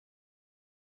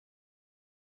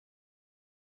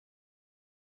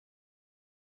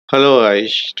Hello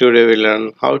guys, today we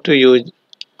learn how to use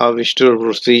our store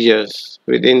procedures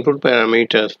with input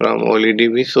parameters from OLE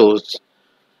DB Source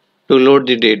to load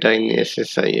the data in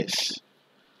SSIS.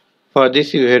 For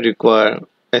this you will require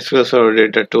SQL Server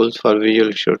Data Tools for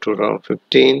Visual Studio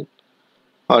 2015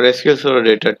 or SQL Server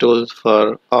Data Tools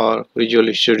for our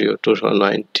Visual Studio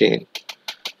 2019.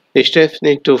 The steps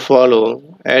need to follow: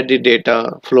 add the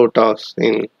data flow tasks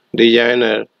in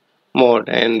designer mode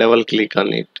and double click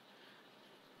on it.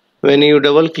 When you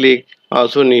double click,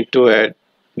 also need to add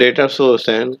data source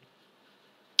and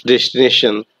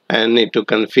destination and need to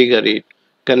configure it,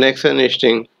 connection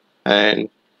string and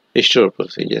store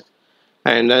procedures.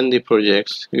 And run the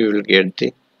projects, you will get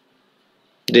the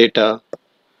data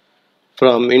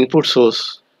from input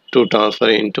source to transfer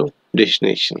into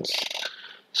destinations.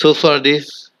 So for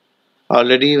this,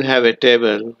 already you have a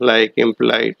table like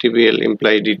employee TBL,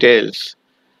 employee details,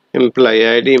 employee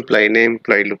ID, employee name,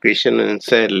 employee location and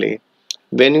salary.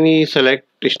 When we select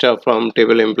stuff from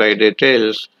table employee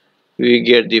details, we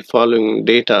get the following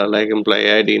data like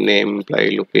employee ID, name,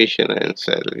 employee location and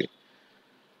salary.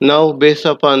 Now based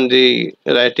upon the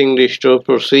writing the store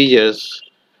procedures,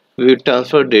 we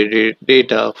transfer the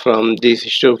data from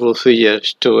these store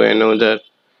procedures to another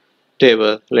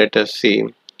table. Let us see.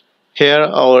 Here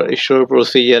our store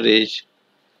procedure is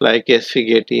like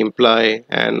get employee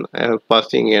and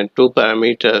passing in two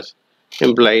parameters,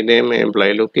 employee name and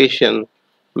employee location.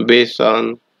 Based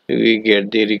on we get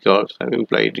the records and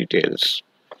employee details.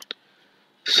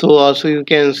 So also you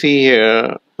can see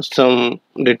here some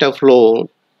data flow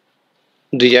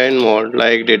design mode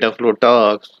like data flow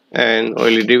tasks and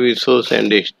OLEDB source and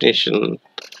destination.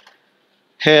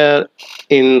 Here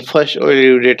in first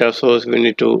OLEDB data source we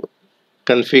need to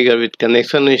configure with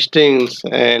connection strings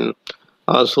and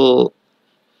also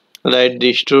write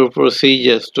the store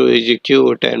procedures to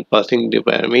execute and passing the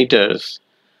parameters.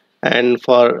 And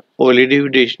for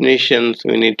OLED destinations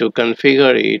we need to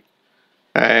configure it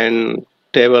and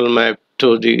table map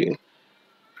to the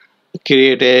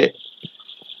create a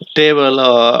table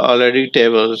or already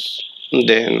tables,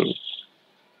 then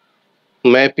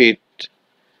map it,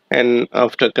 and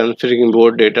after configuring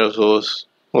both data source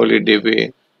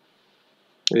OLEDB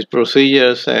with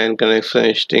procedures and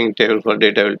connection string table for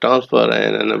data will transfer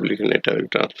and enabling data will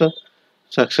transfer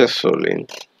successfully.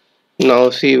 Now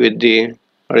see with the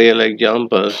real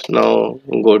examples. Now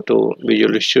go to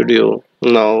Visual Studio.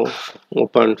 Now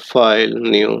open file,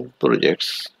 new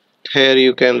projects. Here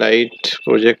you can write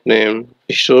project name,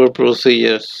 store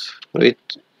procedures with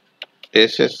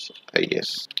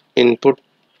SSIS, input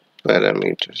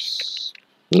parameters.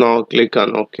 Now click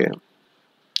on OK.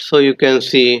 So you can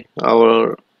see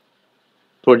our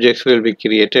projects will be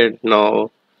created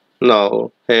now.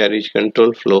 Here is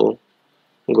control flow.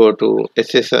 Go to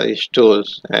SSIS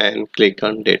tools and click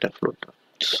on data flow.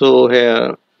 So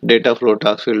here data flow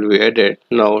tasks will be added.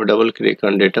 Now double click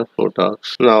on data flow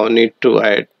tasks. Now need to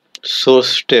add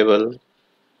source table,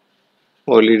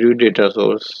 OLED data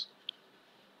source.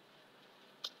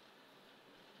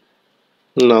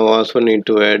 Now also need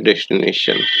to add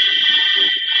destination,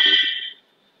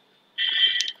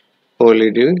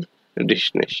 OLED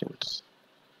destinations.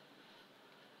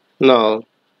 Now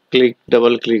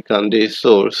double click on this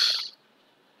source.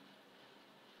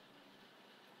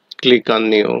 Click on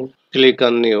new.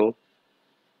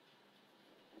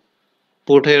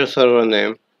 Put here server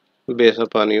name based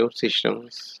upon your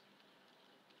systems.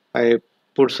 I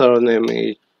put server name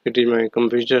it is my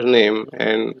computer name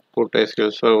and put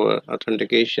SQL Server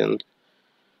authentication.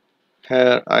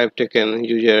 Here I've taken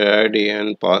user ID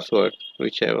and password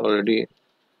which I've already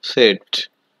set.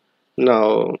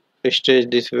 Now stage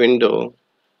this window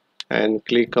and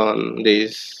click on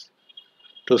this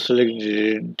to select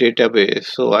the database.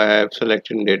 So I have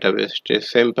selected database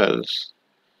test samples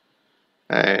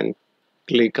and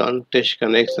click on test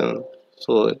connection.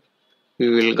 So we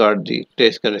will got the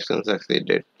test connection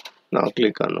succeeded. Now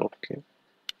click on OK.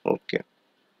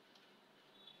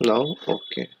 Now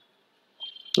OK.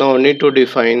 Now need to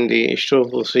define the store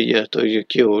procedure to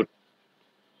execute.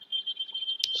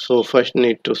 So first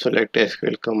need to select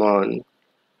SQL command.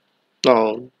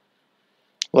 Now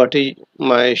what is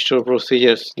my store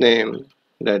procedure's name?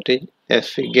 That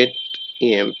is get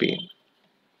empid.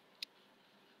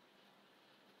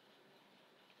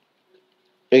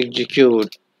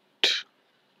 Execute.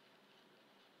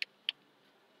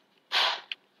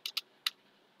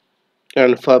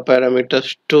 And for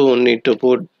parameters 2 need to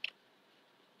put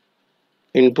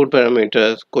input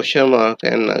parameters question mark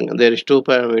and there is two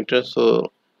parameters,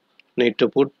 so need to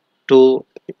put two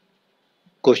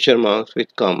question marks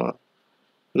with comma.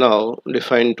 Now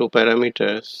define two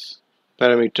parameters.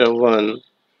 Parameter 1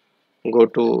 go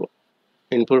to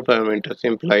input parameters,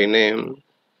 employee name,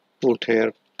 put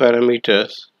here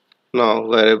parameters. Now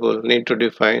variable, need to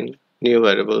define new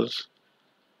variables,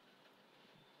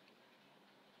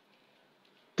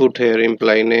 put here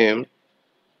employee name.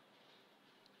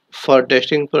 For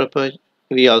testing purpose,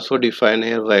 we also define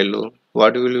here value.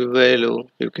 What will be value?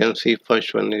 You can see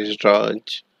first one is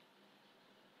Raj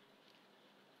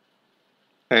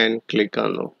and click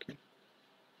on OK.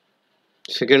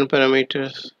 Second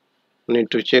parameters,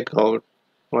 need to check out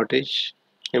what is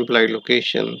employee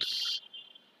locations.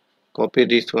 Copy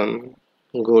this one,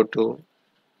 go to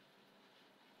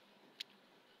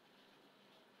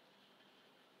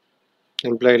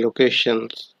employee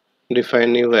locations,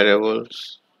 define new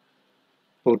variables,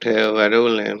 put here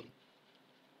variable name,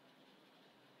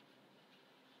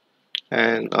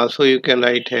 and also you can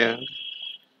write here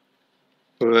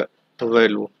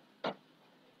value.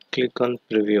 Click on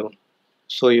preview,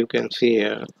 so you can see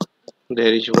here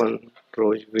there is one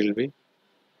row will be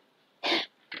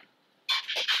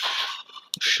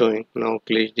showing. Now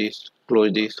close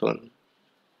this one.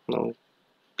 Now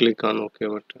click on OK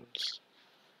buttons.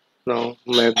 Now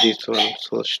map this one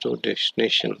source to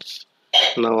destinations.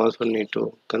 Now also need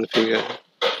to configure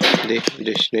the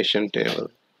destination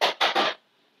table.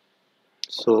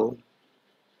 So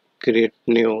create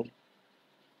new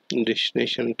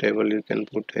destination table, you can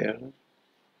put here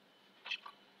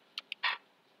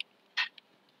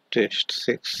test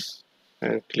 6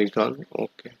 and click on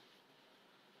OK.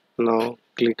 Now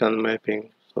click on mapping,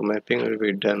 so mapping will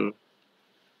be done.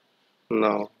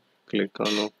 Now click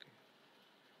on OK.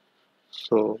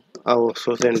 So our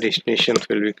source and destinations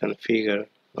will be configured.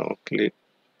 Now click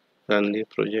run the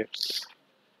projects.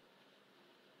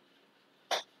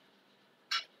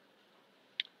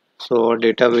 So our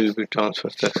data will be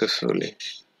transferred successfully.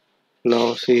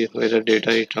 Now see whether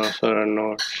data is transferred or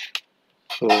not.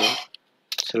 So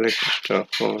select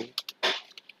transform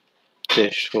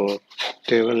test 4,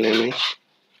 table name is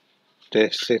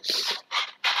test 6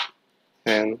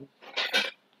 and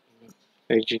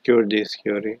execute this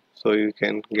query, so you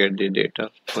can get the data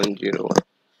 101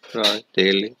 Raj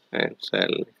daily and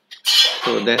salary.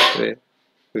 So that's way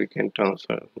we can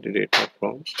transfer the data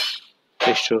from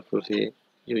store procedure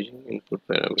using input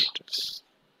parameters.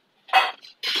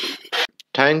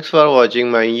 Thanks for watching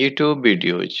my YouTube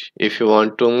videos. If you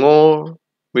want to more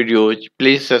videos,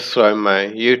 please subscribe my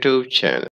YouTube channel.